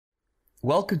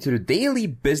Welcome to the Daily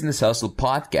Business Hustle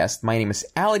podcast. My name is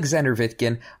Alexander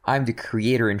Vitkin. I'm the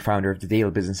creator and founder of the Daily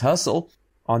Business Hustle.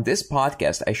 On this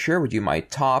podcast, I share with you my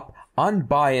top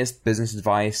unbiased business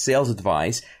advice, sales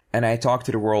advice, and I talk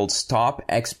to the world's top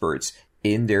experts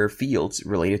in their fields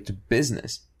related to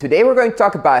business. Today we're going to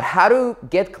talk about how to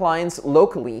get clients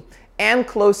locally and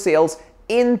close sales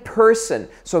in person.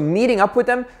 So meeting up with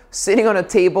them, sitting on a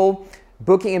table,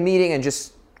 booking a meeting, and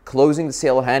just closing the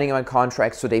sale, handing them a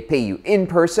contract so they pay you in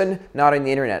person, not on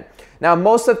the internet. Now,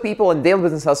 most of people in Daily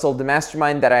Business Hustle, the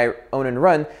mastermind that I own and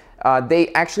run,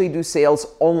 they actually do sales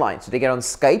online. So they get on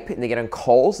Skype and they get on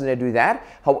calls and they do that.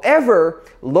 However,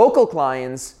 local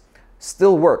clients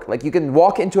still work. Like you can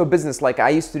walk into a business like I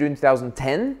used to do in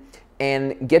 2010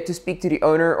 and get to speak to the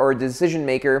owner or the decision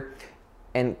maker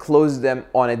and close them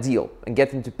on a deal and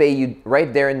get them to pay you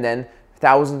right there and then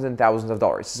thousands and thousands of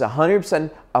dollars. It's 100%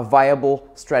 a viable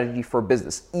strategy for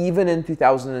business, even in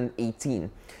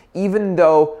 2018. Even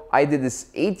though I did this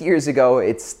 8 years ago,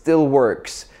 it still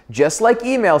works. Just like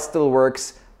email still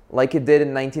works like it did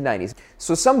in 1990s.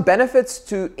 So some benefits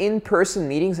to in-person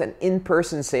meetings and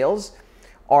in-person sales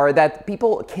are that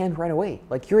people can't run away.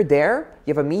 Like you're there,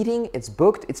 you have a meeting, it's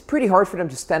booked, it's pretty hard for them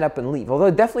to stand up and leave. Although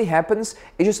it definitely happens,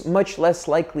 it's just much less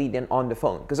likely than on the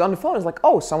phone. Because on the phone it's like,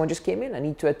 oh, someone just came in, I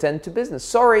need to attend to business.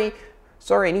 Sorry,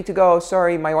 I need to go,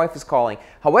 sorry, my wife is calling.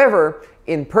 However,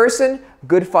 in person,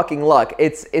 good fucking luck.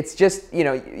 It's just,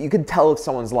 you can tell if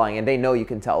someone's lying and they know you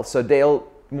can tell. So they'll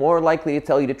more likely to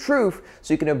tell you the truth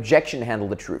so you can objection handle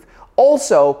the truth.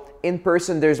 Also, in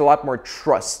person, there's a lot more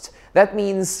trust. That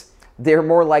means they're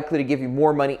more likely to give you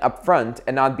more money up front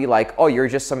and not be like, oh, you're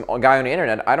just some guy on the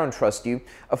internet, I don't trust you.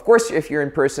 Of course, if you're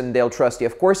in person, they'll trust you.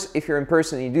 Of course, if you're in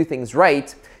person and you do things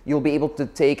right, you'll be able to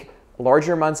take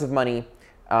larger amounts of money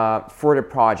for the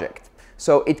project.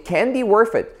 So it can be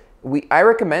worth it. I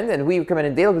recommend, and we recommend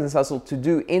in Daily Business Hustle, to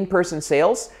do in-person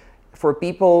sales for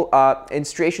people in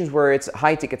situations where it's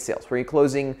high-ticket sales, where you're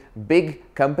closing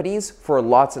big companies for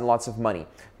lots and lots of money.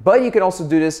 But you can also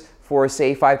do this for,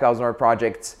 say, $5,000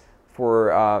 projects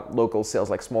for local sales,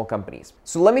 like small companies.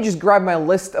 So let me just grab my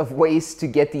list of ways to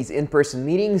get these in-person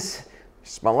meetings.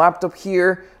 Just my laptop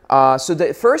here. So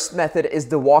the first method is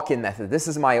the walk-in method. This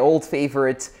is my old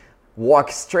favorite.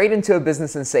 Walk straight into a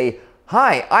business and say,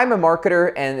 hi, I'm a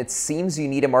marketer and it seems you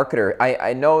need a marketer.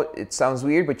 I know it sounds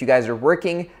weird, but you guys are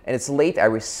working and it's late. I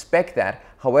respect that.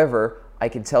 However, I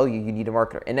can tell you need a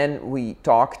marketer. And then we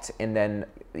talked and then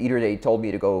either they told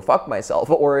me to go fuck myself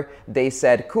or they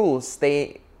said, cool,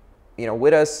 stay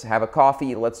with us, have a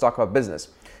coffee, let's talk about business.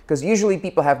 Because usually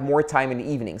people have more time in the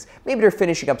evenings. Maybe they're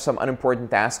finishing up some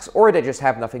unimportant tasks or they just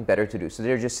have nothing better to do. So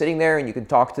they're just sitting there and you can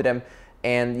talk to them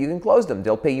and you can close them.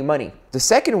 They'll pay you money. The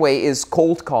second way is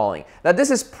cold calling. Now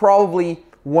this is probably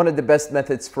one of the best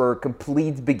methods for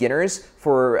complete beginners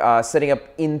for setting up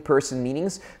in-person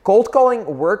meetings. Cold calling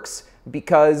works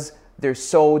because there's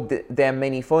so damn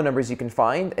many phone numbers you can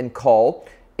find and call.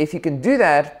 If you can do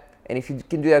that, and if you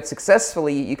can do that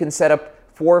successfully, you can set up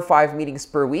 4 or 5 meetings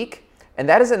per week. And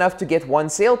that is enough to get 1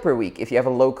 sale per week if you have a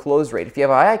low close rate. If you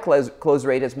have a high close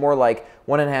rate, it's more like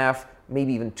 1.5,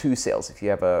 maybe even 2 sales if you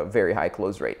have a very high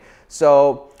close rate.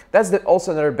 So that's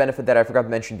also another benefit that I forgot to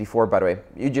mention before, by the way.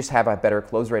 You just have a better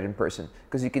close rate in person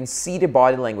because you can see the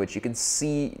body language. You can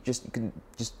see,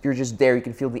 you're just there. You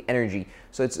can feel the energy.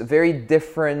 So it's very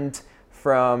different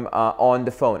from on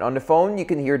the phone. On the phone, you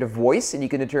can hear the voice and you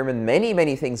can determine many,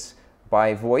 many things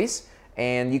by voice.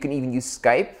 And you can even use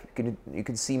Skype. You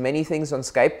can see many things on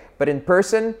Skype. But in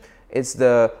person, it's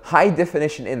the high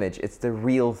definition image. It's the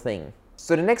real thing.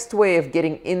 So the next way of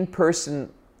getting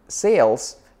in-person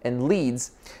sales and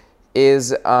leads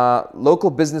is local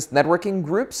business networking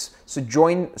groups. So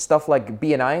join stuff like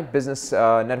BNI, Business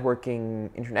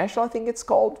Networking International, I think it's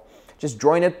called. Just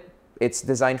join it. It's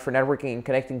designed for networking and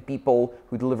connecting people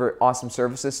who deliver awesome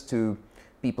services to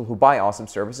people who buy awesome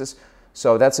services.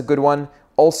 So that's a good one.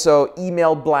 Also,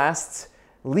 email blasts,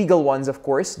 legal ones, of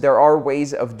course. There are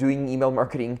ways of doing email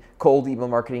marketing, cold email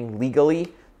marketing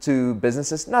legally to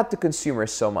businesses, not to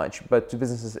consumers so much, but to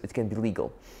businesses it can be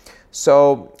legal.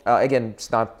 So again,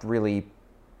 it's not really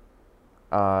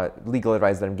legal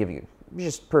advice that I'm giving you,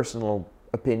 just personal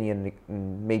opinion,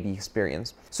 maybe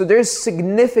experience. So there's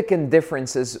significant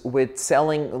differences with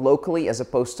selling locally as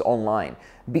opposed to online.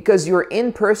 Because you're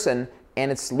in person and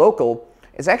it's local,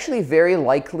 it's actually very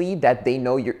likely that they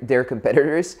know their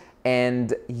competitors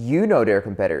and you know their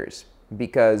competitors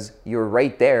because you're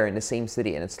right there in the same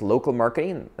city and it's local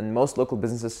marketing and most local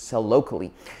businesses sell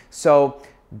locally. So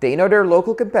they know their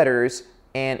local competitors,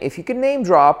 And if you can name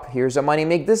drop, here's how money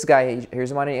make this guy,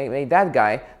 here's how money make that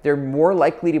guy, they're more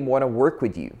likely to want to work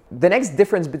with you. The next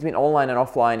difference between online and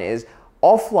offline is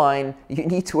offline, you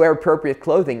need to wear appropriate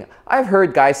clothing. I've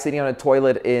heard guys sitting on a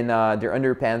toilet in their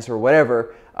underpants or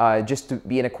whatever, just to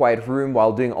be in a quiet room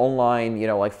while doing online, you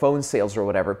know, like phone sales or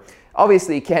whatever.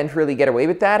 Obviously, you can't really get away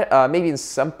with that. Maybe in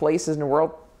some places in the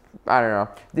world, I don't know.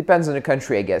 Depends on the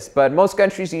country, I guess. But most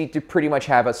countries, you need to pretty much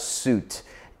have a suit.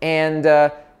 And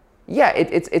yeah,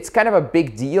 it's kind of a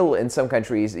big deal in some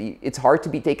countries. It's hard to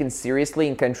be taken seriously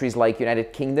in countries like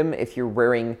United Kingdom if you're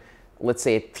wearing, let's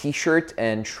say, a t-shirt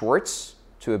and shorts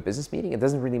to a business meeting. It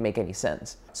doesn't really make any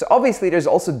sense. So obviously there's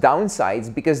also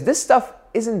downsides because this stuff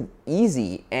isn't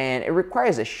easy and it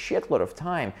requires a shitload of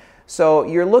time. So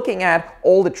you're looking at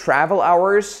all the travel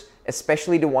hours,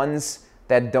 especially the ones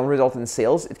that don't result in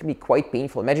sales. It can be quite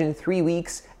painful. Imagine 3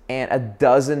 weeks and a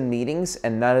dozen meetings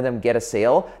and none of them get a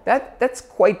sale. That's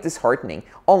quite disheartening.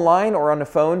 Online or on the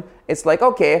phone, it's like,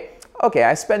 okay,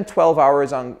 I spent 12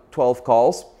 hours on 12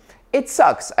 calls. It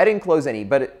sucks. I didn't close any,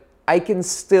 but I can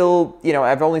still, you know,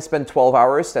 I've only spent 12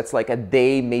 hours. That's like a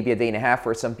day, maybe a day and a half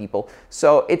for some people.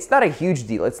 So it's not a huge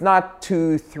deal. It's not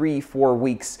 2, 3, 4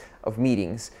 weeks of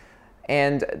meetings.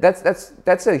 And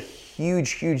that's a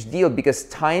huge deal because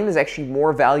time is actually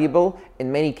more valuable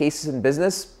in many cases in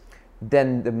business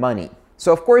than the money.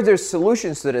 So of course there's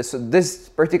solutions to this. So this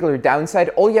particular downside,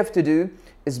 all you have to do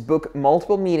is book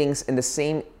multiple meetings in the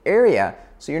same area.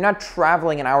 So you're not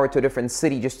traveling an hour to a different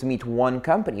city just to meet one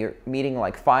company. You're meeting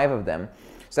like 5 of them.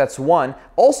 So that's one.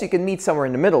 Also, you can meet somewhere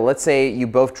in the middle. Let's say you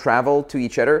both travel to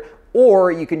each other,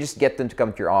 or you can just get them to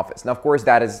come to your office. Now, of course,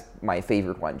 that is my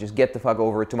favorite one. Just get the fuck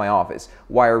over to my office.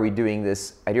 Why are we doing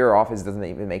this at your office? Doesn't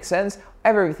even make sense. I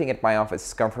have everything at my office.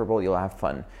 It's comfortable. You'll have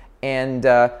fun. And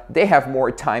they have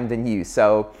more time than you.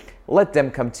 So let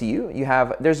them come to you.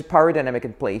 There's a power dynamic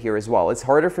in play here as well. It's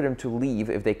harder for them to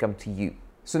leave if they come to you.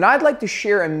 So now I'd like to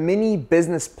share a mini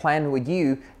business plan with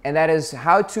you, and that is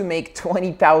how to make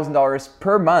 $20,000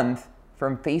 per month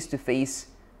from face-to-face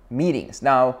meetings.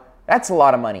 Now, that's a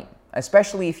lot of money,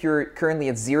 especially if you're currently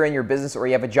at zero in your business or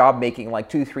you have a job making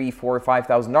like $2,000, $3,000, $4,000,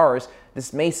 $5,000.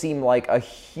 This may seem like a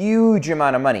huge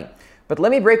amount of money, but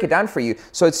let me break it down for you.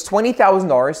 So it's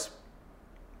 $20,000.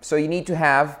 So you need to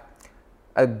have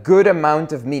a good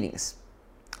amount of meetings.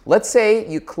 Let's say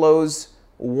you close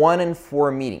 1 in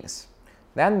 4 meetings.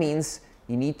 That means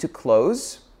you need to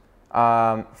close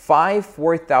 5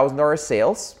 $4,000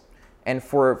 sales, and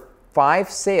for 5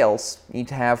 sales, you need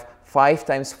to have 5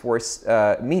 times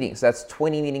 4 meetings. That's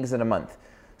 20 meetings in a month.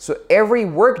 So every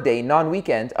workday,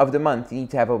 non-weekend of the month, you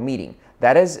need to have a meeting.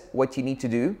 That is what you need to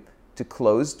do to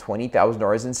close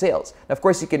 $20,000 in sales. Now, of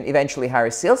course, you can eventually hire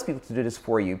salespeople to do this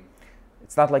for you.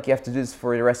 It's not like you have to do this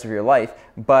for the rest of your life,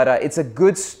 but it's a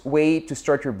good way to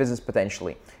start your business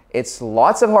potentially. It's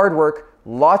lots of hard work,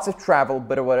 lots of travel,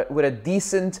 but with a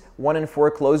decent 1 in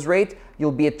 4 close rate,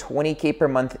 you'll be at 20K per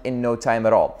month in no time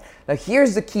at all. Now,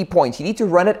 here's the key point. You need to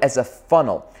run it as a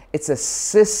funnel. It's a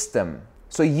system.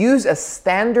 So use a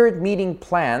standard meeting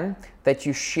plan that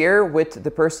you share with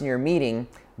the person you're meeting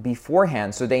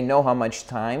beforehand so they know how much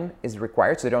time is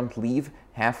required so they don't leave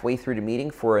halfway through the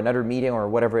meeting for another meeting or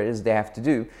whatever it is they have to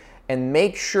do. And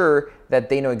make sure that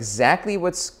they know exactly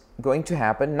what's going to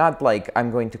happen, not like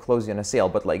I'm going to close you on a sale,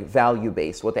 but like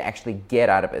value-based, what they actually get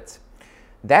out of it.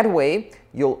 That way,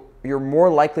 you're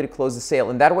more likely to close the sale,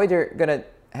 and that way they're gonna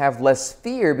have less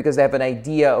fear because they have an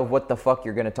idea of what the fuck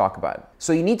you're gonna talk about.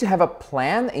 So you need to have a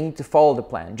plan and you need to follow the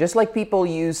plan. Just like people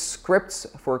use scripts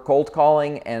for cold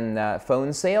calling and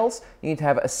phone sales, you need to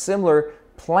have a similar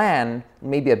plan,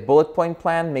 maybe a bullet point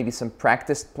plan, maybe some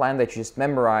practice plan that you just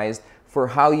memorized for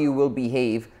how you will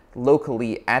behave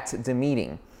locally at the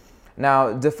meeting.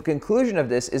 Now, the conclusion of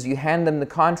this is you hand them the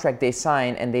contract they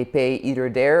sign and they pay either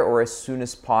there or as soon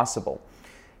as possible.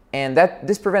 And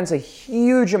this prevents a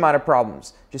huge amount of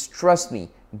problems. Just trust me,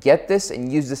 get this and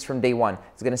use this from day one.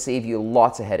 It's gonna save you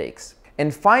lots of headaches.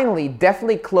 And finally,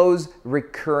 definitely close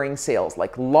recurring sales,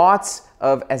 like lots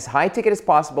of, as high ticket as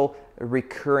possible,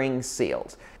 recurring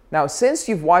sales. Now, since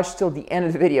you've watched till the end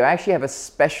of the video, I actually have a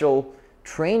special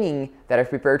training that I've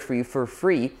prepared for you for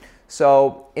free.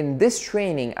 So in this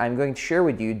training, I'm going to share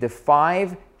with you the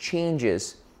 5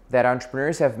 changes that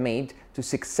entrepreneurs have made to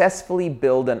successfully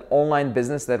build an online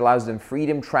business that allows them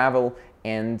freedom, travel,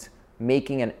 and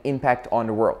making an impact on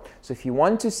the world. So if you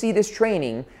want to see this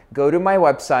training, go to my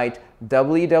website,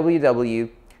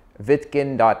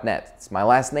 www.vitkin.net. It's my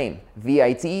last name,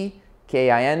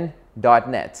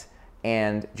 VITKIN.net.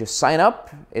 And just sign up.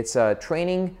 It's a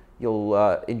training. You'll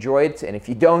enjoy it, and if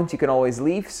you don't, you can always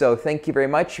leave. So thank you very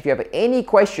much. If you have any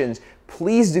questions,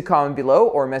 please do comment below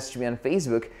or message me on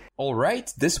Facebook. All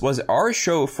right, this was our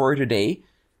show for today.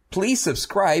 Please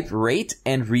subscribe, rate,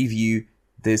 and review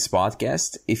this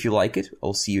podcast if you like it.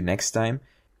 I'll see you next time.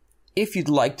 If you'd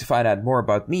like to find out more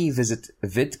about me, visit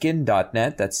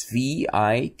vitkin.net. That's VITKIN.net.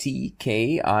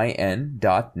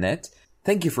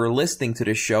 Thank you for listening to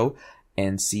the show,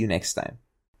 and see you next time.